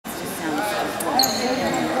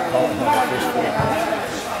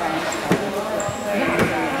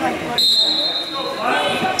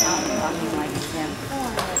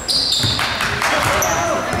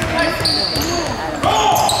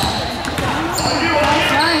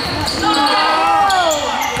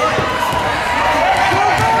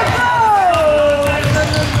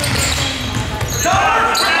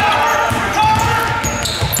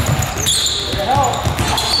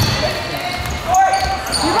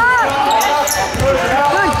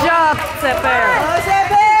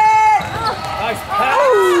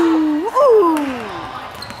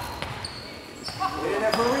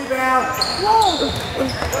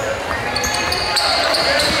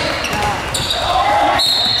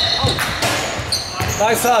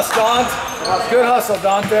Nice hustle, Dante. Good hustle,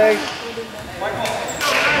 Dante.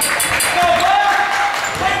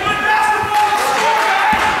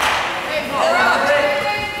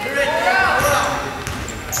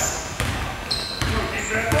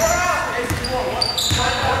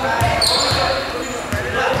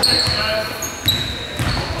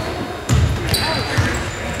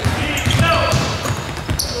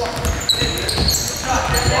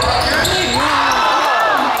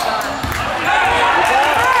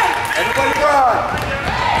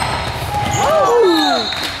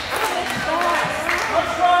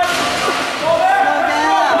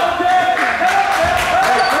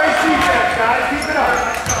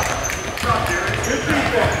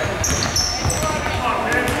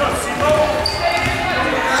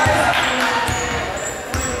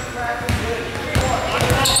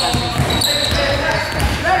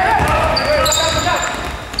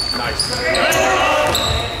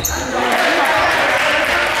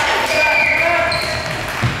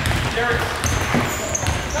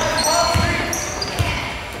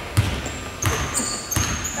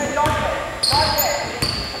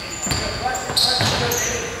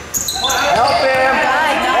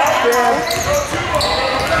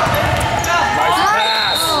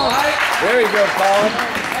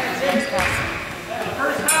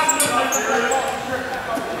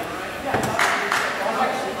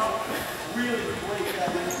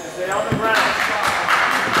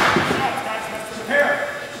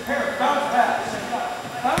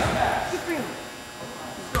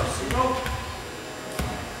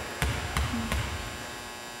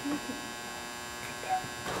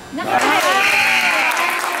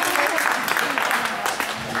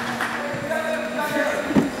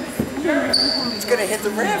 It's gonna hit the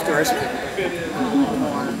rafter, isn't it?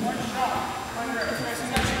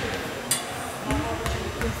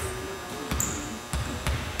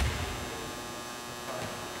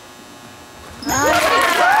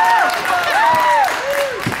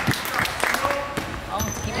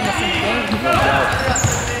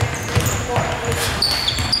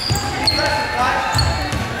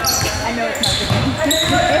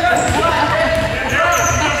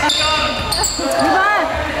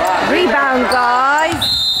 Rebound, guys.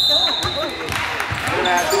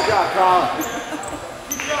 Good job, Colin.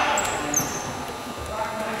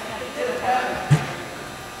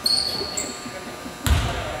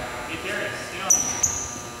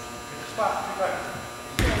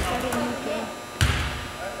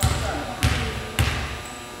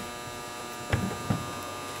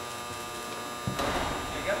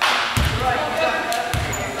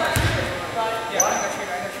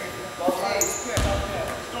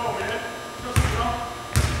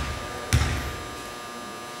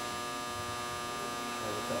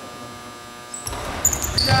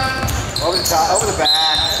 Over the top, over the back.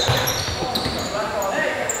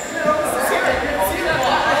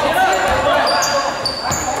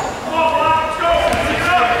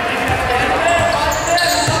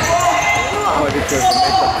 Oh, I did good to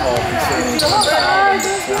make that call.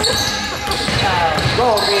 Go,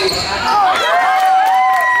 me.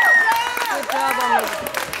 Good job on me.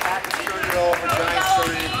 Turn it over, Giants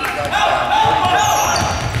turn it into a touchdown.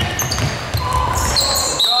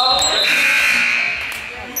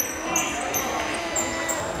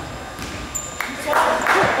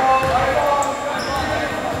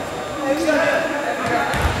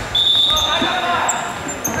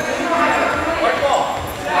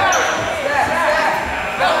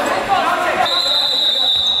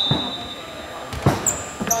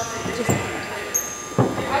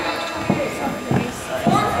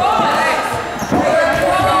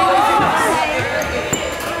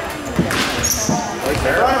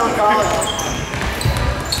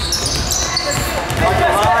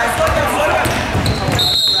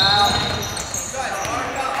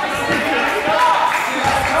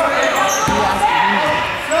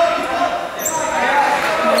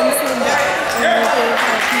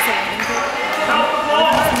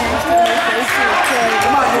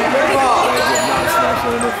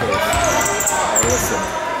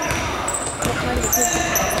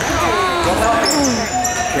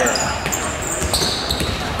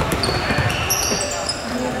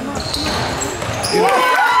 Come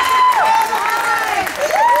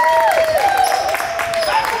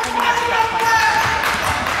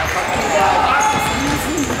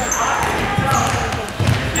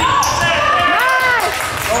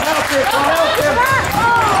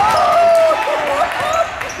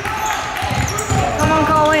on,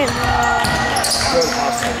 Colin.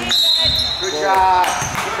 Good job.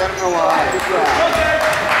 Get him alive. Good job.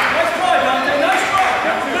 Nice try, Dante. Nice try.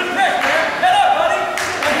 Good pitch, man. Head up, buddy.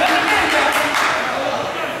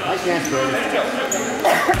 Nice chance, baby.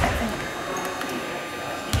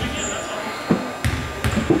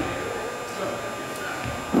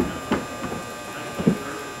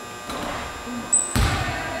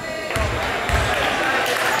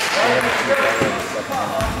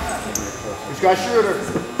 He's got a shooter.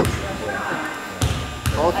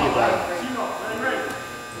 Both of you, buddy.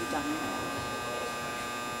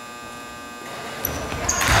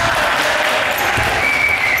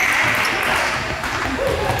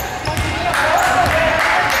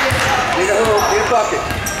 Need a hoop, need a bucket.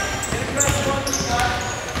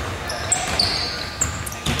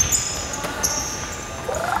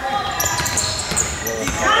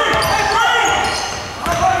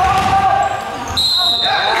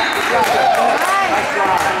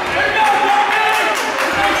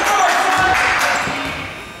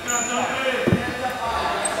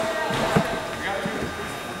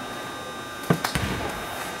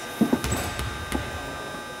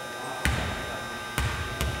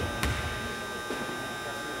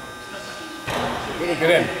 Get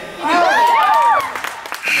in. Good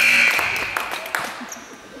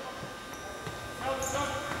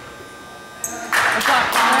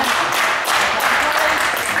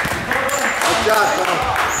job, Tom.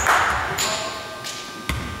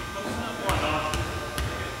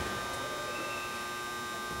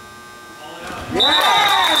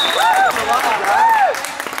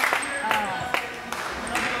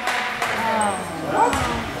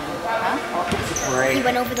 He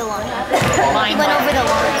went over the line. He went over the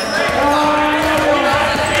line.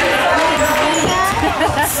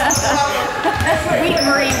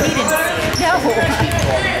 Marie, we didn't see it. No.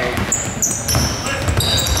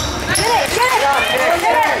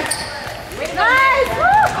 Get it! Nice!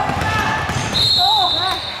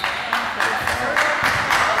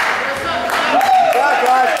 Good job,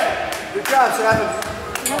 guys. Good job, Seven.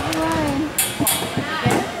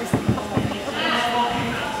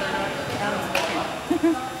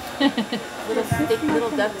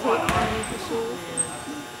 Little duct tape underneath the shoes.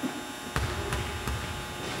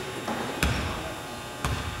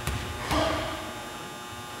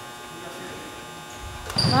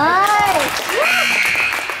 Nice!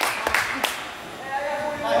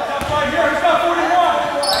 Right here. He's got 41.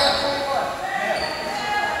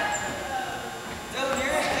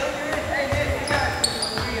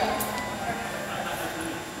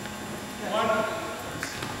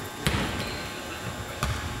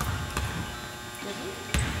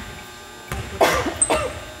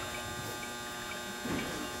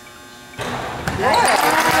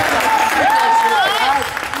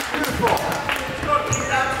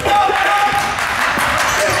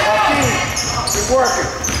 Keep working.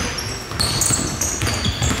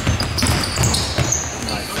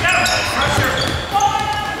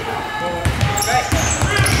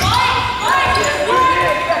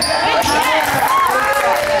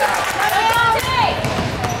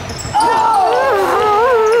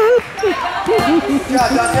 Good job,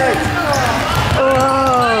 Dante.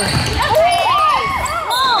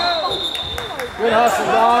 Good hustle,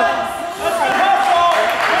 Don.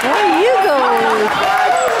 Where are you going?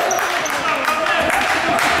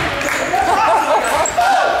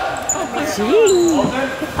 Gee.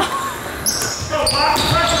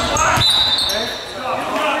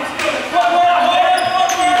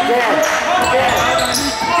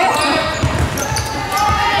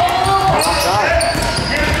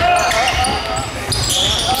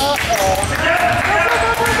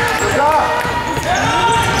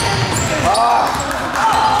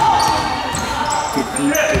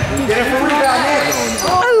 Get it from rebound, Nick.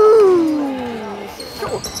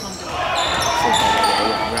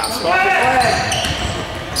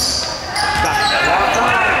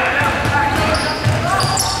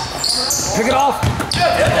 Pick it off.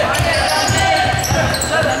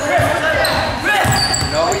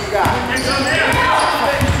 No, you got it.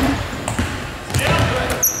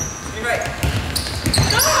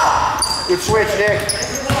 Good switch, Nick.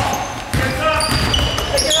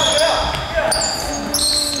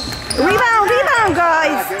 Rebound,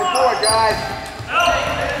 guys. Good board, guys.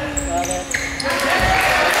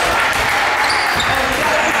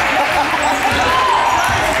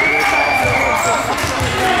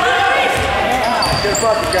 Good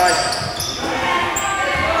bucket, guys.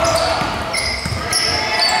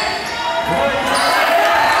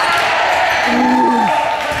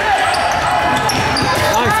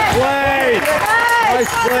 Nice play.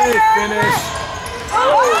 Nice play. Finish.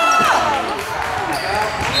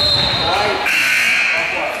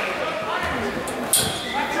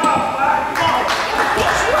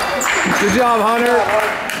 Good job, Hunter.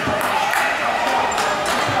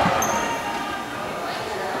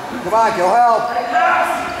 Come on, go help.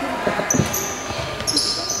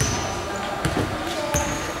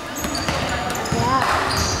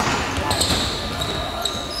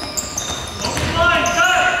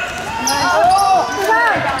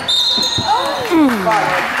 All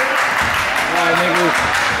right, niggas.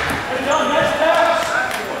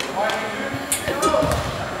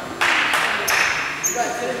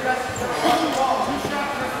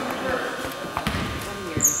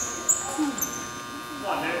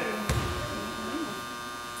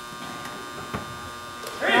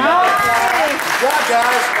 Good job,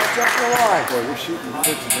 guys. Let's jump the line. Boy, we're shooting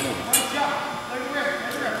 50 minutes.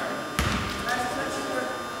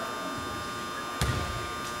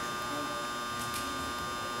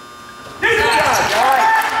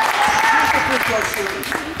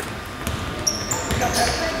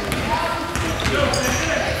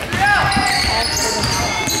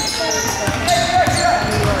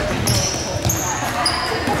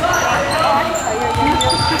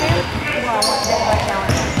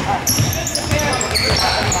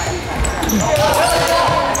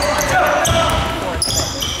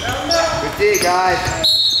 Good D, guys.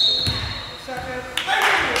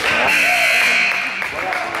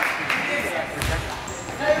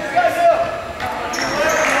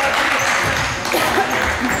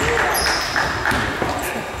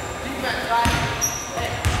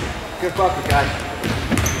 Good bucket, guys.